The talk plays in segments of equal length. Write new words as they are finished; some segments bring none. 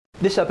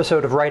This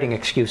episode of Writing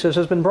Excuses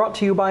has been brought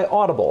to you by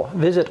Audible.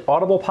 Visit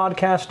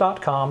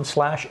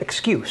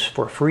audiblepodcast.com/excuse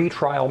for free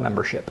trial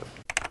membership.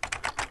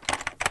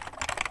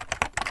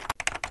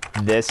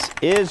 This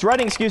is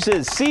Writing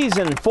Excuses,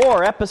 Season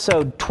 4,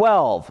 Episode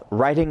 12,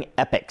 Writing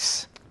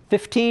Epics.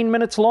 15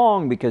 minutes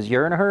long because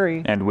you're in a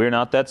hurry. And we're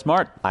not that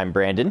smart. I'm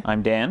Brandon.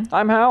 I'm Dan.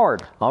 I'm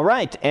Howard. All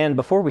right, and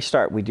before we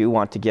start, we do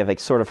want to give a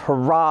sort of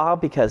hurrah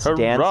because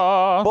Dan's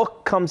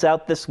book comes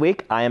out this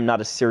week. I Am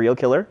Not a Serial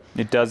Killer.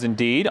 It does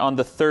indeed, on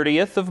the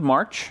 30th of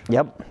March.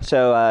 Yep.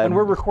 So, and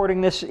we're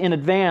recording this in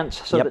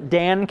advance so that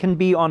Dan can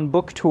be on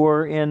book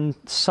tour in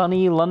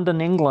sunny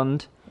London,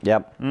 England.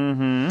 Yep.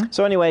 Mm-hmm.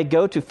 So anyway,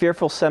 go to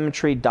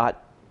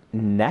fearfulcemetery.net.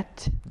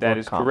 That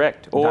is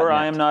correct. Or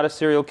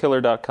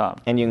IamNotASerialKiller.com.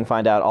 And you can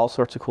find out all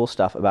sorts of cool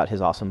stuff about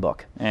his awesome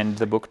book. And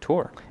the book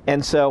tour.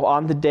 And so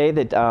on the day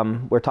that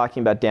we're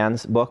talking about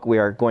Dan's book, we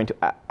are going to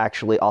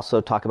actually also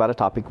talk about a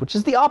topic which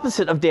is the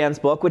opposite of Dan's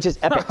book, which is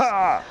epics.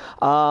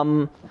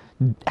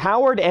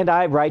 Howard and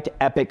I write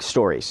epic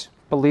stories.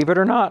 Believe it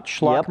or not,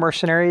 Schlock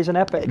Mercenary is an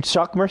epic.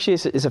 Schlock Mercenary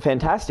is a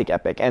fantastic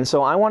epic. And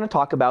so I want to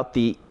talk about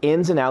the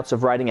ins and outs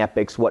of writing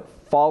epics, what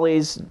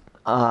follies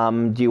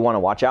do you want to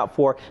watch out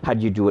for? How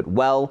do you do it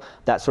well?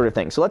 That sort of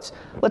thing. So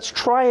let's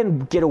try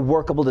and get a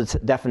workable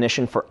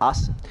definition for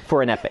us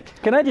for an epic.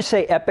 Can I just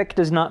say epic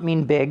does not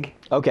mean big?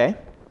 Okay.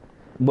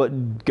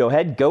 But go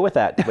ahead, go with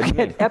that. What do you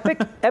mean?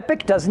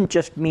 Epic doesn't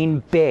just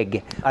mean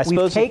big. I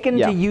suppose, We've taken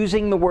to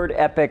using the word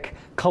epic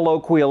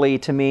colloquially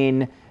to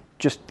mean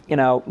just,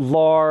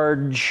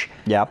 large,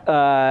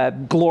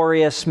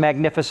 glorious,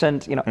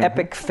 magnificent,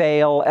 epic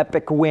fail,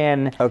 epic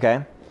win.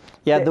 Okay.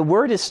 Yeah, the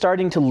word is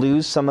starting to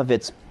lose some of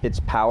its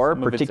power,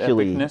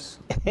 particularly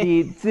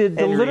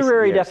the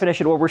literary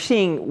definition. Well, we're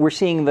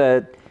seeing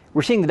the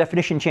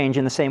definition change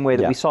in the same way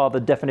that we saw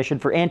the definition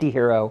for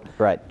antihero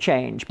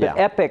change. But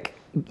epic,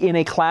 in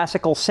a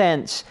classical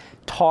sense,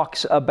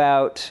 talks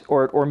about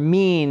or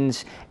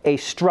means a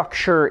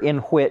structure in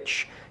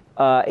which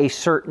a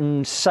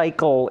certain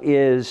cycle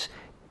is,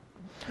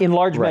 in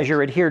large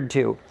measure, adhered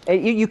to.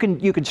 You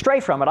can stray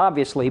from it,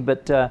 obviously,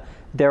 but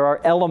there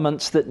are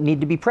elements that need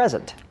to be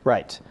present.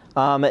 Right.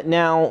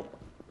 Now,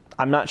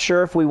 I'm not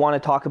sure if we want to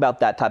talk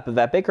about that type of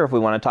epic or if we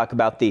want to talk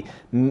about the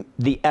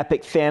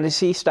epic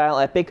fantasy style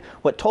epic.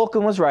 What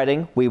Tolkien was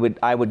writing,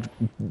 I would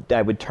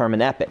term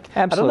an epic.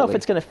 Absolutely. I don't know if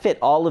it's going to fit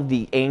all of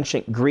the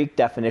ancient Greek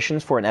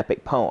definitions for an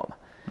epic poem.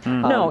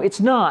 No, it's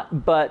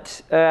not,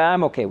 but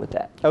I'm okay with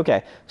that.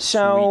 Okay.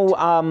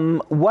 So,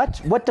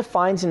 what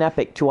defines an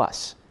epic to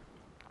us?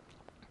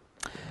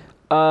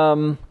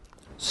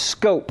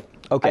 Scope.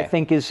 Okay. I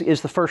think is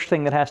the first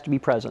thing that has to be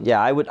present.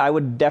 Yeah, I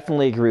would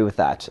definitely agree with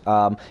that.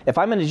 If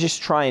I'm going to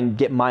just try and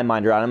get my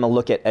mind around, I'm going to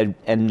look at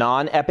a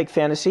non-epic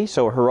fantasy,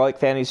 so a heroic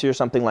fantasy or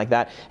something like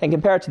that, and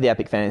compare it to the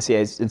epic fantasy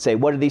and say,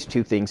 what are these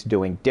two things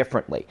doing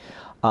differently?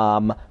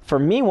 For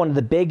me, one of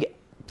the big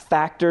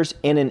factors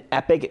in an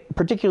epic,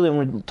 particularly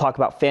when we talk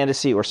about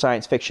fantasy or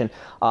science fiction,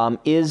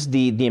 is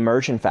the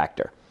immersion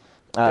factor.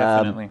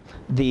 Definitely.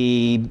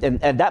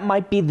 And that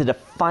might be the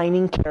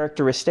defining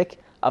characteristic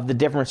of the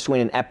difference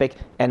between an epic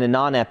and a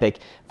non-epic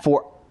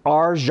for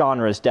our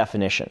genre's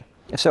definition.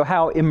 So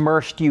how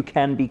immersed you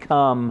can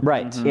become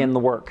in the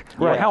work.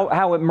 Or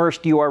how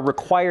immersed you are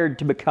required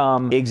to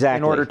become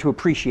in order to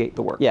appreciate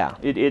the work. Yeah.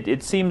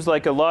 It seems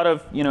like a lot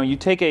of, you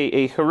take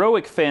a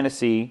heroic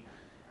fantasy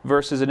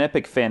versus an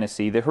epic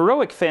fantasy. The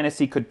heroic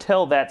fantasy could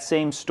tell that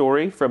same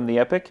story from the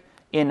epic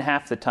in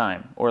half the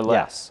time or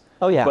less.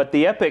 Oh, yeah. But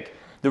the epic,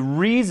 the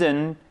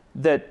reason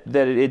that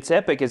it's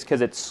epic is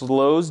because it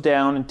slows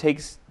down and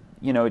takes...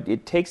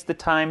 it takes the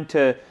time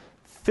to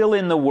fill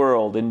in the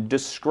world and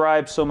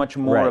describe so much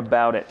more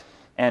about it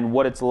and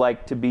what it's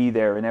like to be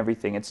there and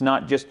everything. It's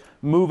not just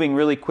moving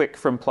really quick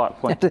from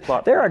plot point to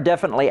plot There point. are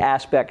definitely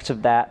aspects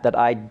of that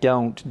I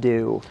don't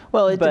do.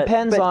 Well, it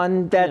depends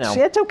on...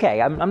 It's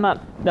okay. I'm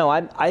not... No,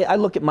 I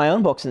look at my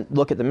own books and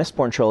look at the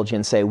Mistborn trilogy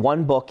and say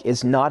one book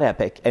is not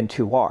epic and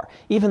two are.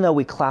 Even though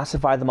we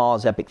classify them all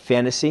as epic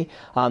fantasy,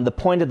 the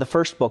point of the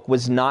first book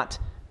was not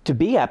to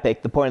be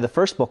epic. The point of the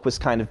first book was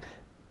kind of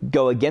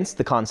go against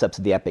the concepts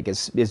of the epic,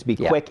 is be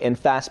quick and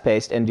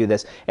fast-paced and do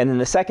this. And in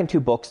the second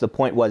two books, the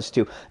point was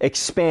to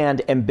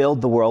expand and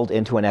build the world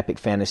into an epic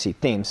fantasy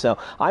theme. So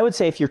I would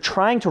say if you're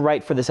trying to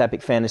write for this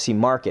epic fantasy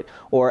market,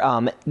 or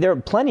there are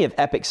plenty of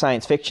epic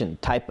science fiction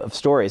type of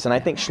stories, and I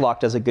think Schlock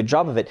does a good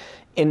job of it.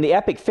 In the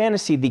epic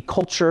fantasy, the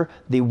culture,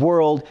 the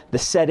world, the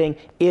setting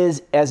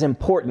is as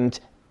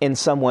important in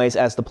some ways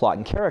as the plot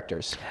and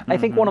characters. I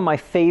think one of my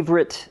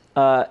favorite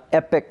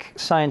epic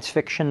science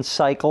fiction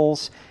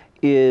cycles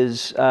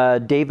is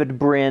David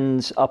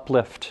Brin's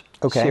Uplift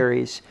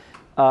series.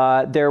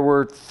 There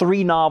were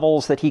 3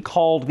 novels that he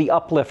called the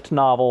Uplift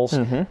novels,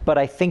 but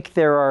I think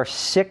there are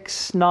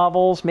 6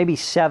 novels, maybe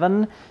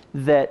 7,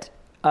 that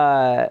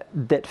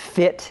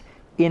fit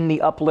in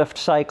the Uplift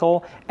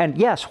cycle. And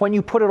yes, when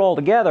you put it all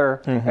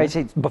together, I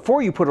say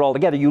before you put it all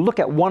together, you look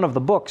at one of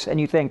the books and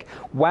you think,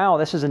 wow,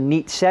 this is a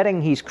neat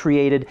setting he's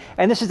created,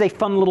 and this is a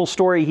fun little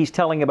story he's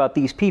telling about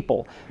these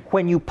people.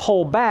 When you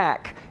pull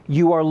back,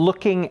 you are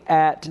looking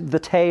at the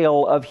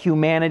tale of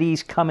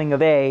humanity's coming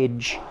of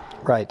age.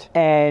 Right.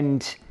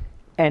 And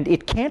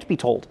it can't be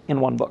told in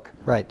one book.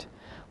 Right.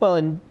 Well,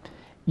 and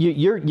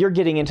you're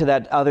getting into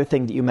that other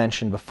thing that you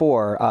mentioned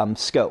before,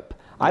 scope.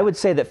 Yeah. I would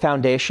say that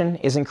Foundation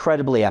is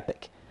incredibly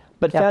epic,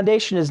 but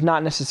Foundation is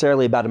not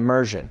necessarily about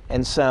immersion,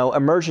 and so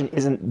immersion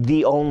isn't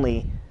the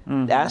only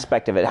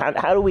aspect of it.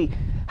 How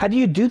do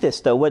you do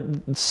this though? What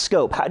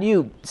scope? How do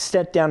you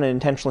sit down and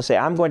intentionally say,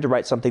 I'm going to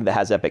write something that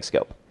has epic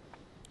scope?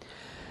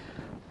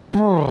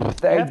 You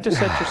have to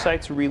set your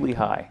sights really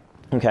high.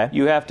 Okay.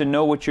 You have to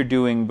know what you're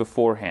doing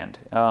beforehand.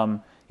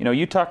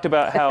 You talked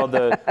about how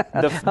the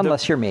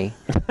unless you're me,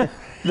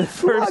 the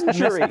first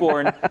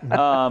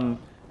Mistborn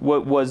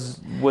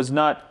was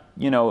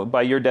not,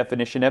 by your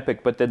definition,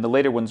 epic, but then the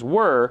later ones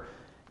were.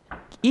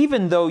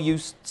 Even though you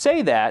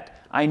say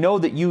that, I know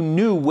that you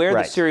knew where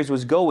the series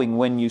was going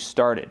when you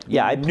started.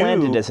 Yeah, I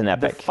planned it as an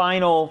epic. The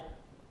final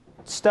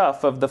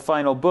stuff of the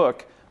final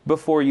book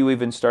before you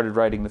even started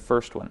writing the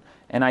first one.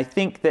 And I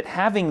think that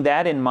having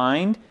that in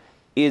mind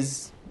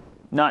is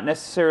not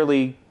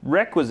necessarily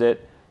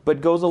requisite,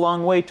 but goes a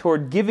long way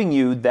toward giving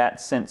you that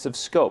sense of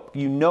scope.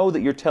 You know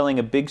that you're telling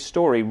a big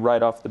story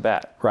right off the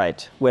bat.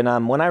 Right. When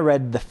I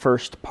read the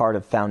first part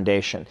of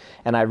Foundation,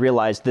 and I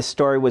realized this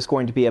story was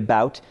going to be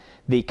about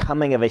the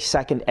coming of a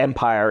second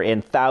empire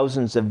in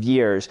thousands of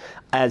years,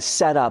 as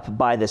set up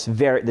by this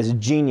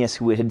genius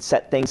who had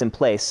set things in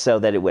place so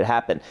that it would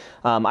happen,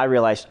 I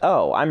realized,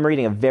 I'm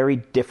reading a very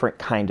different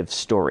kind of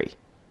story.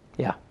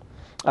 Yeah.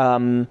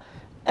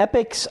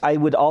 Epics, I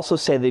would also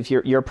say that if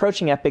you're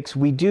approaching epics,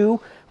 we do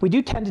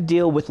tend to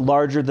deal with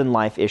larger than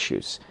life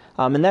issues,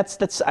 and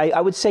that's I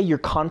would say your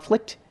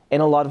conflict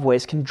in a lot of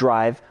ways can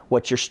drive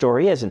what your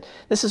story is, and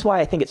this is why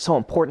I think it's so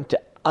important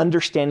to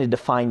understand and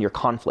define your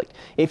conflict.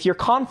 If your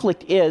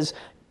conflict is,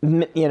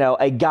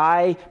 a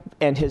guy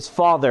and his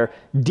father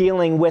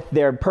dealing with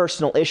their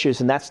personal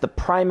issues, and that's the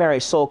primary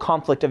sole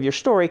conflict of your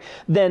story,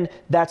 then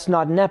that's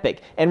not an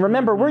epic. And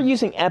remember, we're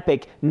using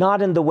epic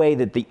not in the way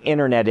that the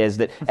internet is,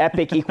 that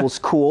epic equals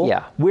cool.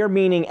 Yeah. We're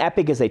meaning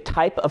epic is a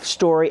type of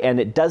story, and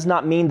it does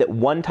not mean that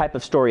one type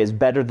of story is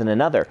better than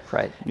another.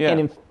 Right. Yeah.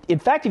 And in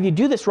fact, if you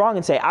do this wrong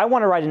and say, I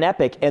want to write an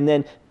epic, and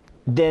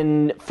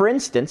then for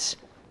instance,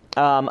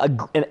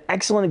 an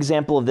excellent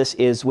example of this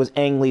was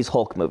Ang Lee's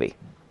Hulk movie.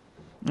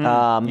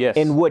 Yes.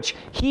 In which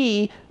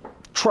he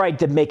tried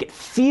to make it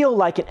feel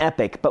like an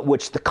epic, but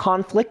which the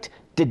conflict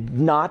did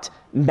not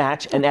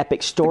match an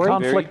epic story. The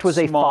conflict was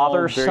a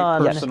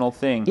father-son personal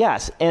thing.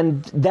 Yes,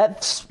 and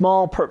that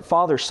small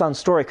father-son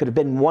story could have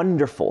been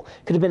wonderful,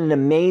 could have been an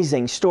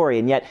amazing story,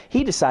 and yet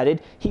he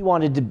decided he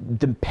wanted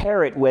to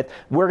pair it with,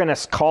 we're going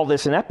to call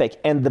this an epic,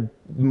 and the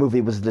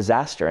movie was a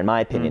disaster, in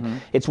my opinion.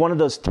 It's one of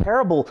those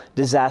terrible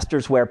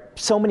disasters where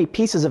so many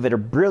pieces of it are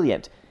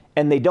brilliant,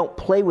 and they don't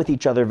play with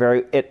each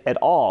other at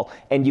all,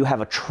 and you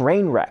have a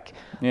train wreck.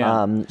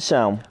 Yeah.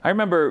 I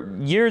remember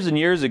years and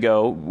years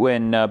ago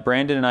when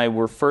Brandon and I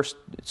were first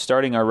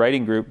starting our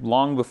writing group,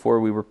 long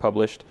before we were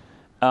published.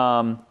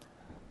 Brandon,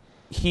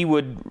 you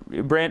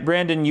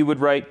would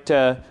write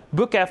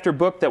book after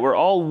book that were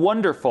all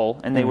wonderful,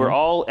 and they were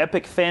all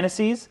epic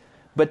fantasies,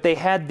 but they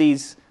had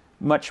these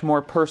much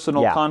more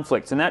personal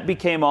conflicts, and that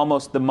became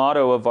almost the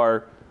motto of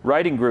our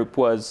writing group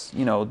was,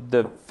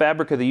 the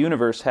fabric of the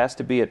universe has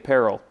to be at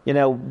peril.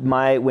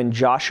 When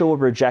Joshua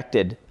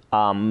rejected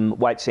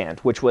White Sand,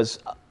 which was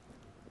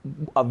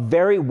a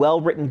very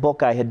well-written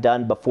book I had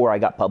done before I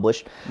got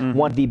published,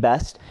 one of the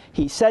best,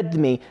 he said to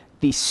me,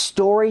 the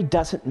story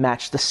doesn't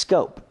match the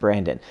scope,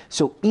 Brandon.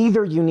 So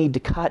either you need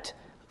to cut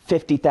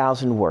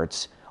 50,000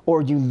 words,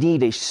 or you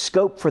need a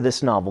scope for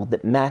this novel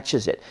that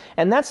matches it.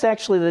 And that's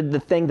actually the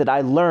thing that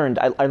I learned.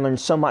 I learned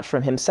so much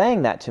from him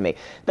saying that to me.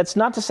 That's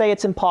not to say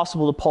it's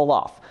impossible to pull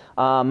off.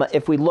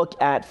 If we look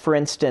at, for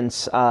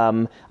instance,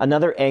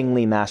 another Ang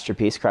Lee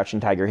masterpiece, Crouching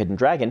Tiger, Hidden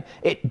Dragon,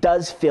 it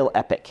does feel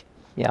epic.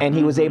 Yeah. And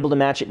he was able to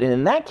match it. And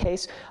in that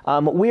case,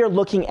 we are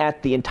looking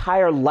at the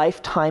entire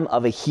lifetime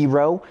of a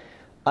hero,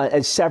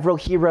 as several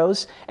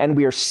heroes, and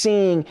we are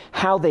seeing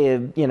how they,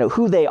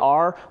 who they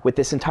are with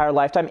this entire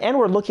lifetime, and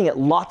we're looking at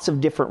lots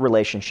of different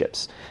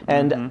relationships.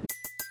 And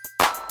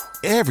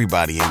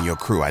everybody in your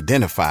crew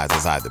identifies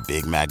as either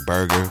Big Mac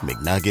Burger,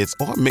 McNuggets,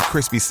 or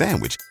McCrispy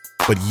Sandwich,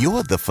 but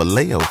you're the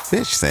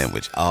Filet-O-Fish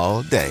Sandwich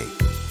all day.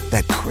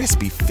 That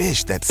crispy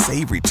fish, that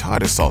savory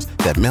tartar sauce,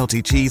 that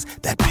melty cheese,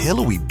 that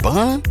pillowy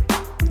bun.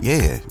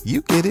 Yeah,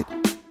 you get it.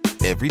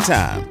 Every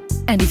time.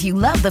 And if you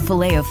love the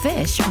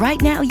Filet-O-Fish, right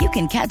now you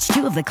can catch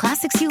two of the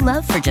classics you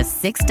love for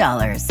just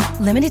 $6.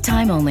 Limited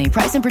time only.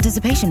 Price and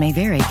participation may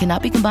vary.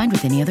 Cannot be combined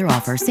with any other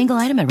offer. Single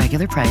item at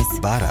regular price.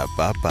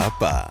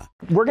 Ba-da-ba-ba-ba.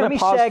 We're going to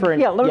pause for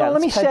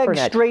let me seg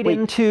straight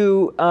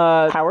into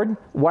Howard.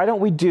 Why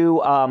don't we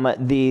do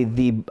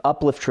the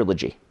Uplift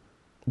trilogy?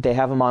 They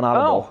have them on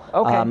Audible.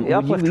 Oh, okay.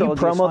 Will you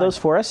promo those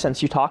for us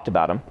since you talked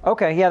about them?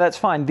 Okay, yeah, that's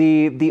fine.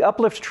 The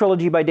Uplift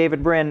trilogy by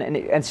David Brin,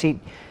 and see,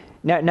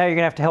 now you're going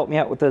to have to help me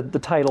out with the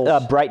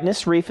titles.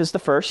 Brightness Reef is the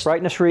first.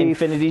 Brightness Reef.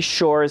 Infinity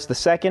Shore is the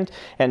second,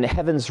 and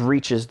Heaven's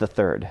Reach is the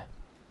third.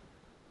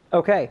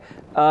 Okay.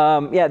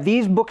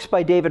 These books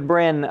by David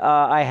Brin,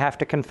 I have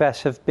to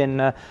confess, have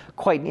been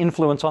quite an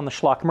influence on the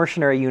Schlock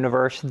Mercenary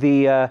universe.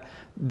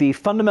 The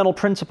fundamental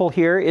principle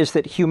here is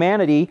that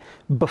humanity,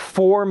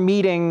 before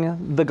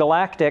meeting the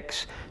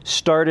Galactics,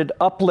 started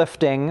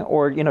uplifting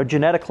or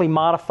genetically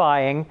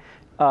modifying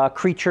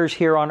creatures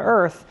here on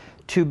Earth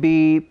to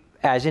be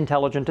as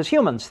intelligent as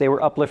humans. They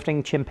were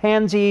uplifting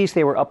chimpanzees,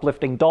 they were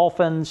uplifting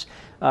dolphins,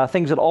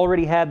 things that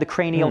already had the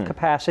cranial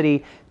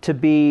capacity to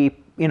be,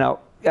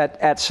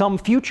 at some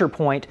future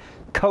point,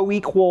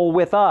 co-equal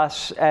with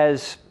us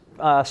as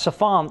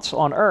savants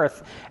on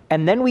Earth.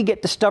 And then we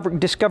get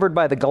discovered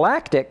by the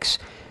Galactics,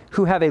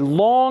 who have a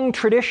long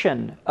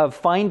tradition of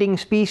finding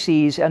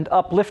species and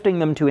uplifting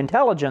them to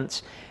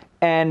intelligence.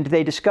 And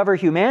they discover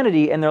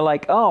humanity, and they're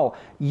like, oh,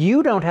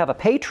 you don't have a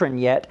patron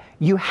yet.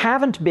 You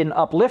haven't been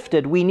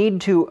uplifted. We need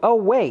to, oh,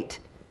 wait,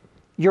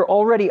 you're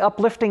already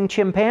uplifting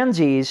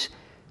chimpanzees.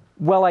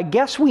 Well, I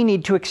guess we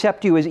need to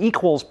accept you as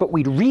equals, but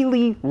we'd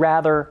really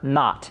rather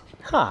not.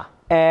 Huh.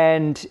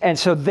 And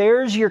so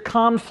there's your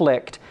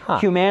conflict. Huh.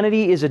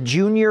 Humanity is a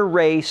junior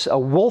race, a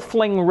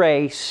wolfling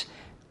race,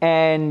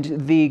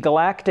 and the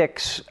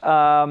Galactics,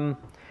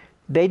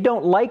 they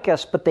don't like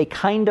us, but they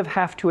kind of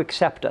have to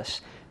accept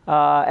us.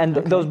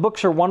 Those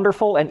books are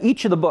wonderful, and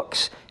each of the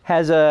books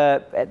has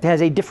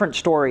a different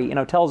story,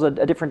 tells a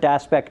different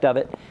aspect of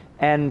it.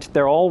 And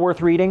they're all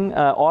worth reading.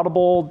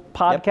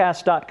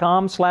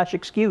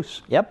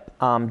 audiblepodcast.com/excuse. Yep.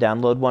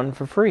 Download one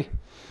for free.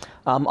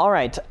 All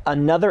right.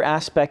 Another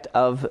aspect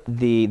of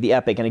the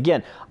epic, and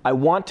again, I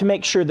want to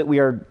make sure that we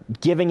are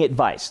giving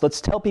advice.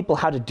 Let's tell people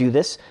how to do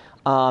this.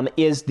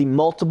 Is the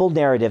multiple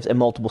narratives and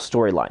multiple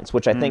storylines,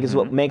 which I think is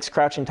what makes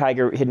Crouching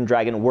Tiger, Hidden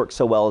Dragon work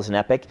so well as an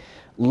epic.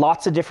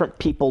 Lots of different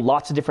people,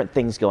 lots of different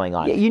things going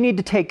on. Yeah, you need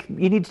to take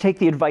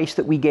the advice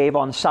that we gave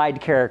on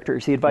side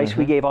characters, the advice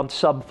we gave on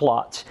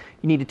subplots.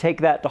 You need to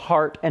take that to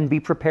heart and be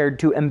prepared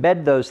to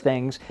embed those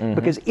things,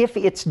 because if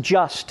it's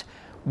just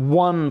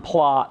one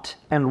plot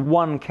and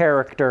one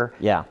character,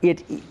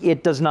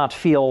 it does not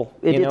feel,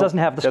 it doesn't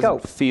have the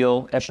scope. Doesn't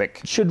feel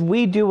epic. Should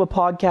we do a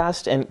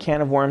podcast and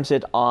Can of Worms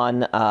it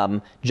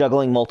on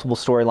juggling multiple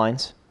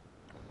storylines?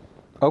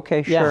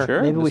 Okay,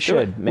 sure. Maybe we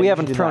should. We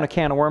haven't thrown a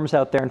can of worms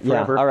out there in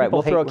forever. All right,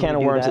 we'll throw a can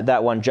of worms at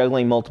that one,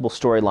 juggling multiple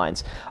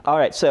storylines. All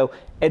right, so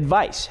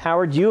advice.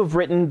 Howard, you have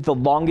written the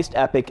longest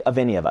epic of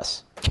any of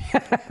us.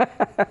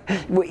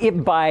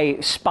 By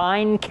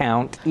spine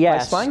count,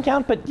 yes. By spine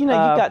count, but you've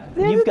got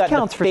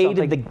the fate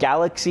of the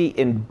galaxy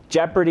in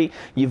jeopardy.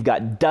 You've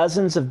got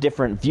dozens of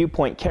different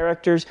viewpoint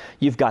characters.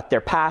 You've got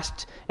their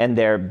past and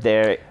their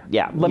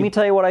Let me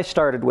tell you what I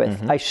started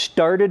with. I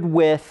started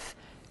with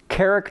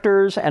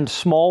characters and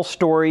small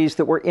stories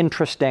that were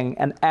interesting,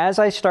 and as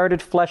I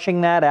started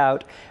fleshing that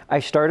out, I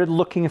started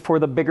looking for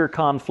the bigger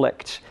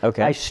conflicts.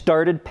 Okay. I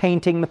started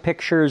painting the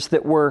pictures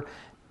that were.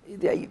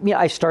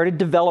 I started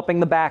developing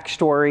the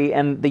backstory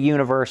and the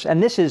universe,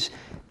 and this is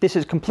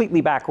completely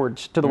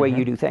backwards to the way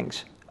you do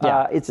things.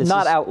 It's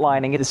not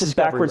outlining; it's this is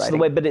backwards to the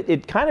way, but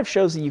it kind of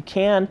shows that you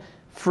can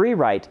free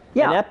write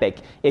an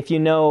epic if you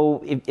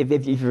know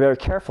if you're very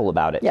careful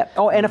about it. Yeah.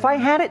 Oh, and if I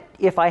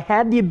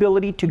had the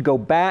ability to go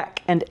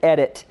back and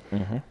edit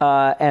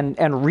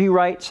and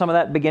rewrite some of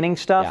that beginning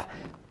stuff,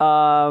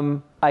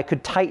 I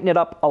could tighten it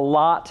up a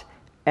lot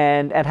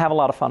and have a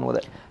lot of fun with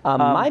it.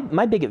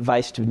 My big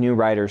advice to new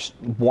writers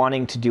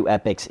wanting to do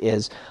epics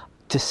is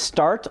to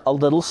start a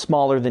little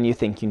smaller than you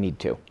think you need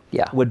to.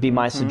 Yeah. Would be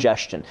my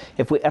suggestion.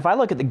 If I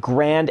look at the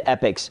grand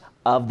epics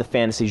of the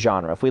fantasy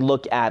genre, if we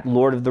look at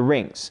Lord of the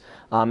Rings,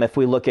 if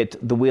we look at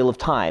The Wheel of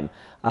Time,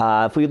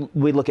 if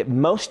we look at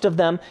most of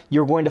them,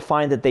 you're going to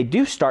find that they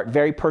do start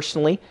very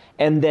personally,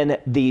 and then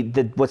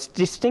what's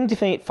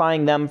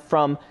distinctifying them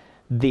from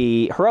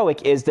the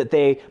heroic is that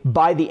they,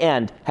 by the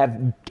end,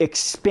 have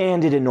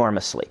expanded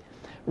enormously.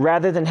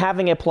 Rather than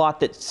having a plot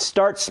that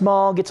starts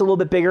small, gets a little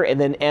bit bigger,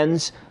 and then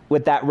ends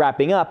with that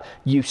wrapping up,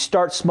 you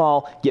start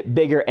small, get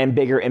bigger and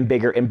bigger and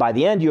bigger, and by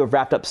the end you have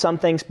wrapped up some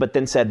things, but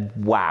then said,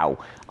 wow,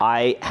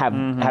 I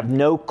have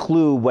no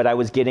clue what I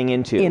was getting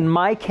into. In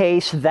my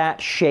case,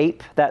 that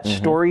shape, that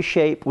story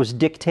shape, was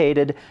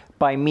dictated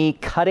by me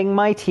cutting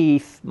my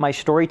teeth, my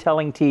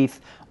storytelling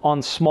teeth,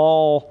 on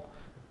small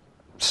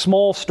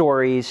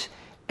stories,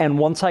 and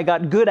once I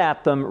got good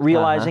at them,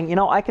 realizing,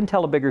 I can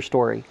tell a bigger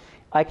story.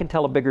 I can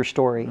tell a bigger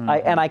story.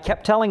 And I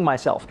kept telling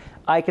myself,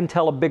 I can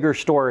tell a bigger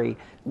story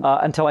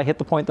until I hit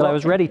the point that I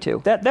was ready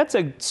to. That's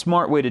a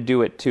smart way to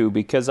do it, too,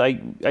 because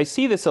I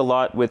see this a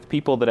lot with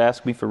people that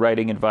ask me for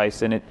writing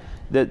advice. And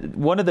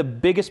one of the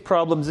biggest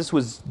problems, this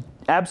was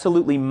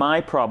absolutely my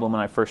problem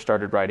when I first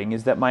started writing,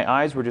 is that my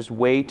eyes were just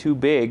way too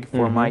big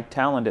for my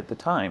talent at the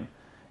time.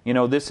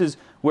 This is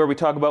where we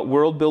talk about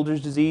world builder's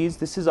disease.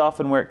 This is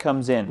often where it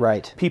comes in.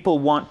 Right. People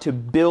want to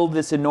build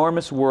this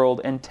enormous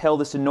world and tell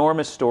this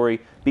enormous story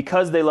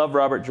because they love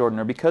Robert Jordan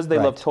or because they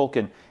love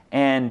Tolkien.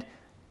 And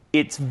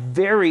it's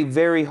very,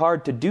 very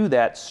hard to do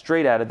that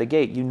straight out of the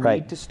gate. You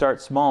need to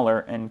start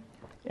smaller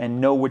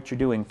and know what you're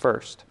doing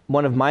first.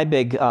 One of my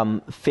big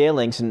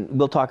failings, and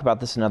we'll talk about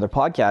this in another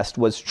podcast,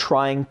 was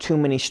trying too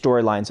many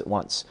storylines at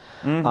once.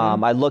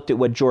 I looked at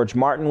what George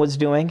Martin was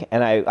doing,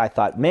 and I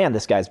thought, man,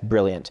 this guy's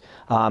brilliant.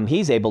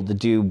 He's able to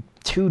do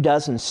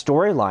 24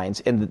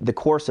 storylines in the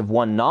course of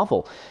one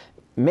novel.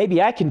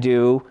 Maybe I can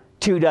do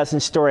 24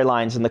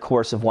 storylines in the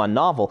course of one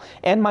novel,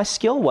 and my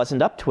skill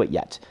wasn't up to it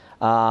yet.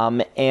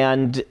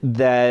 And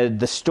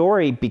the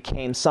story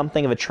became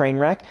something of a train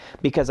wreck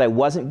because I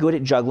wasn't good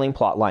at juggling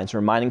plot lines,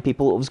 reminding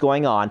people what was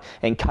going on,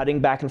 and cutting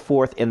back and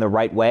forth in the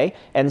right way.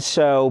 And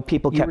so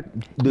people kept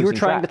losing track. You were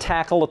trying to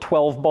tackle a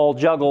 12-ball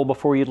juggle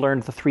before you'd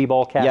learned the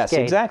 3-ball cascade. Yes,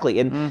 exactly.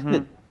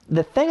 And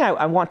the thing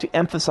I want to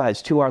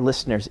emphasize to our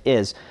listeners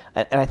is,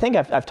 and I think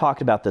I've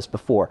talked about this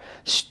before,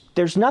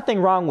 there's nothing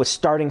wrong with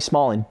starting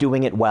small and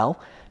doing it well.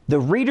 The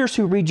readers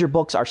who read your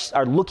books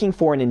are looking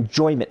for an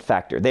enjoyment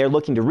factor. They are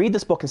looking to read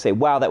this book and say,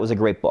 wow, that was a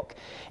great book.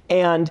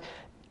 And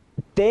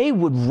they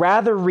would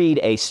rather read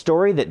a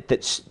story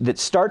that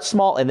starts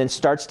small and then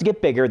starts to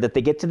get bigger, that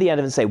they get to the end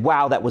of it and say,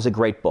 wow, that was a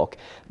great book,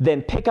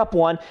 than pick up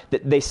one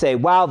that they say,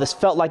 wow, this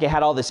felt like it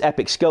had all this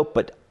epic scope,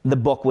 but the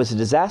book was a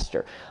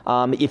disaster.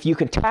 If you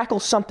can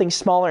tackle something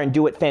smaller and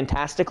do it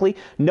fantastically,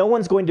 no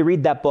one's going to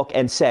read that book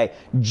and say,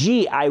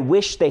 gee, I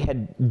wish they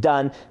had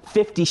done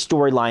 50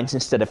 storylines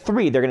instead of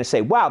 3. They're going to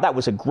say, wow, that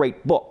was a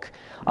great book.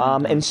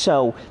 And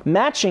so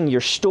matching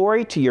your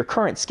story to your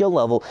current skill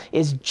level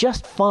is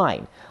just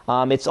fine.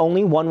 It's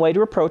only one way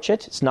to approach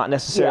it. It's not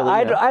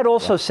necessarily... Yeah, I'd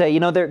also say,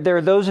 there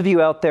are those of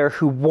you out there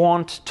who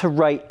want to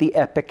write the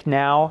epic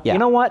now. Yeah. You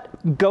know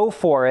what? Go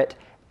for it.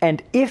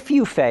 And if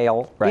you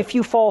fail, if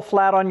you fall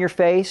flat on your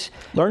face,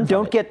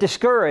 don't get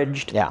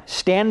discouraged. Yeah.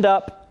 Stand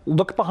up,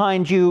 look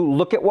behind you,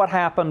 look at what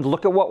happened,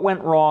 look at what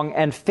went wrong,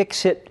 and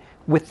fix it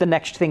with the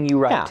next thing you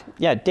write.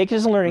 Yeah. Take it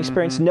as a learning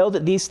experience. Know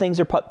that these things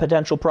are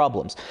potential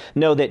problems.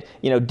 Know that,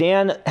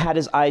 Dan had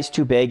his eyes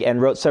too big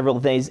and wrote several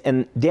things.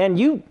 And Dan,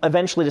 you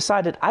eventually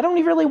decided, I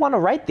don't really want to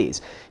write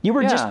these. You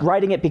were just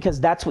writing it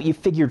because that's what you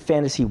figured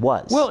fantasy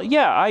was. Well,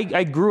 yeah,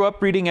 I grew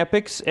up reading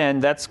epics,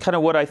 and that's kind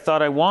of what I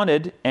thought I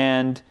wanted.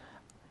 And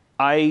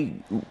I,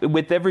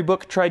 with every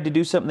book, tried to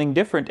do something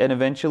different and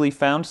eventually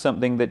found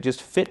something that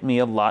just fit me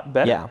a lot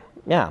better.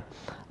 Yeah.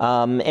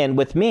 And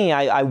with me,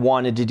 I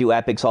wanted to do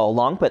epics all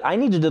along, but I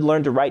needed to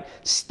learn to write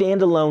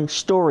standalone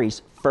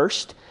stories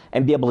first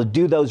and be able to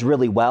do those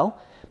really well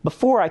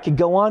before I could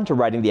go on to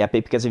writing the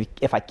epic, because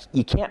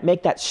you can't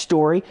make that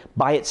story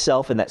by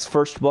itself in that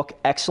first book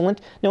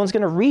excellent, no one's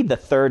going to read the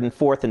 3rd and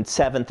 4th and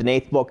 7th and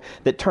 8th book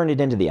that turned it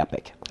into the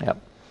epic.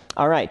 Yep.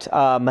 All right.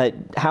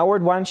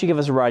 Howard, why don't you give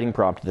us a writing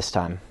prompt this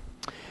time?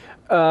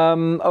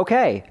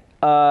 Okay.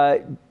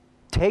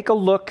 Take a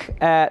look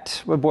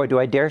at, oh boy, do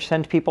I dare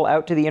send people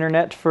out to the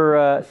internet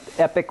for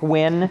epic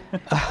win?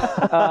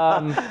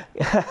 I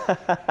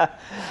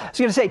was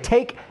going to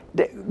say,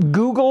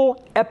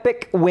 Google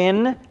epic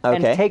win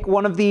and take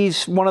one of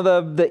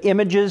the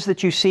images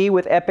that you see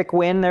with epic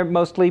win. They're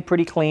mostly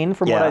pretty clean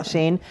from what I've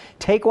seen.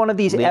 Take one of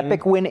these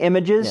epic win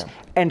images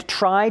and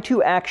try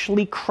to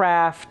actually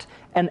craft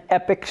an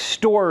epic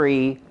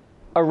story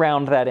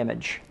around that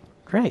image.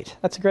 Great.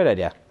 That's a great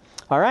idea.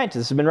 All right,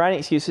 this has been Writing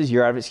Excuses.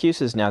 You're out of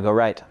excuses. Now go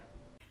write.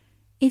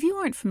 If you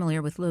aren't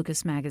familiar with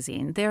Locus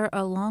Magazine, they're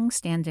a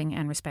long-standing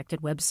and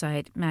respected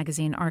website,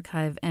 magazine,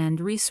 archive, and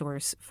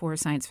resource for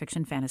science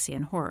fiction, fantasy,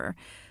 and horror.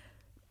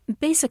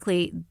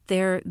 Basically,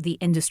 they're the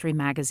industry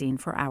magazine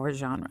for our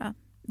genre.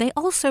 They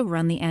also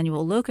run the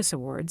annual Locus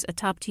Awards, a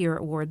top-tier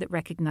award that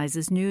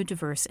recognizes new,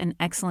 diverse, and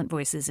excellent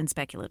voices in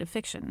speculative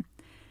fiction.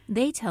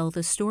 They tell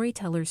the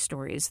storyteller's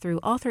stories through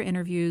author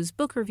interviews,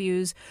 book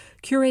reviews,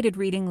 curated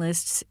reading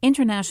lists,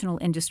 international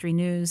industry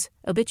news,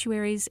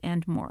 obituaries,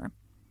 and more.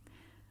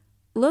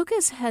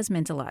 Locus has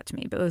meant a lot to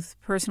me, both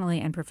personally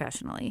and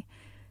professionally.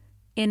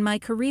 In my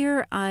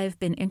career, I've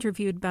been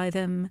interviewed by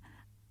them,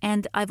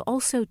 and I've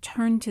also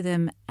turned to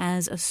them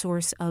as a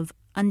source of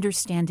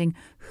understanding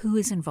who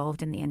is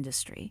involved in the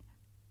industry.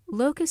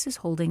 Locus is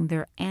holding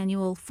their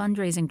annual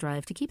fundraising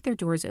drive to keep their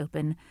doors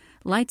open,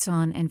 lights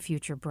on, and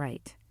future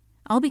bright.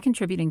 I'll be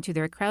contributing to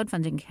their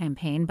crowdfunding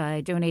campaign by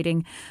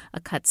donating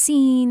a cut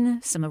scene,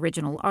 some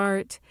original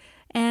art,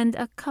 and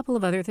a couple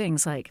of other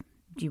things like,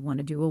 do you want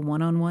to do a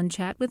one-on-one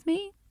chat with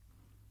me?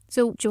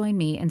 So join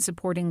me in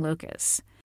supporting Locus.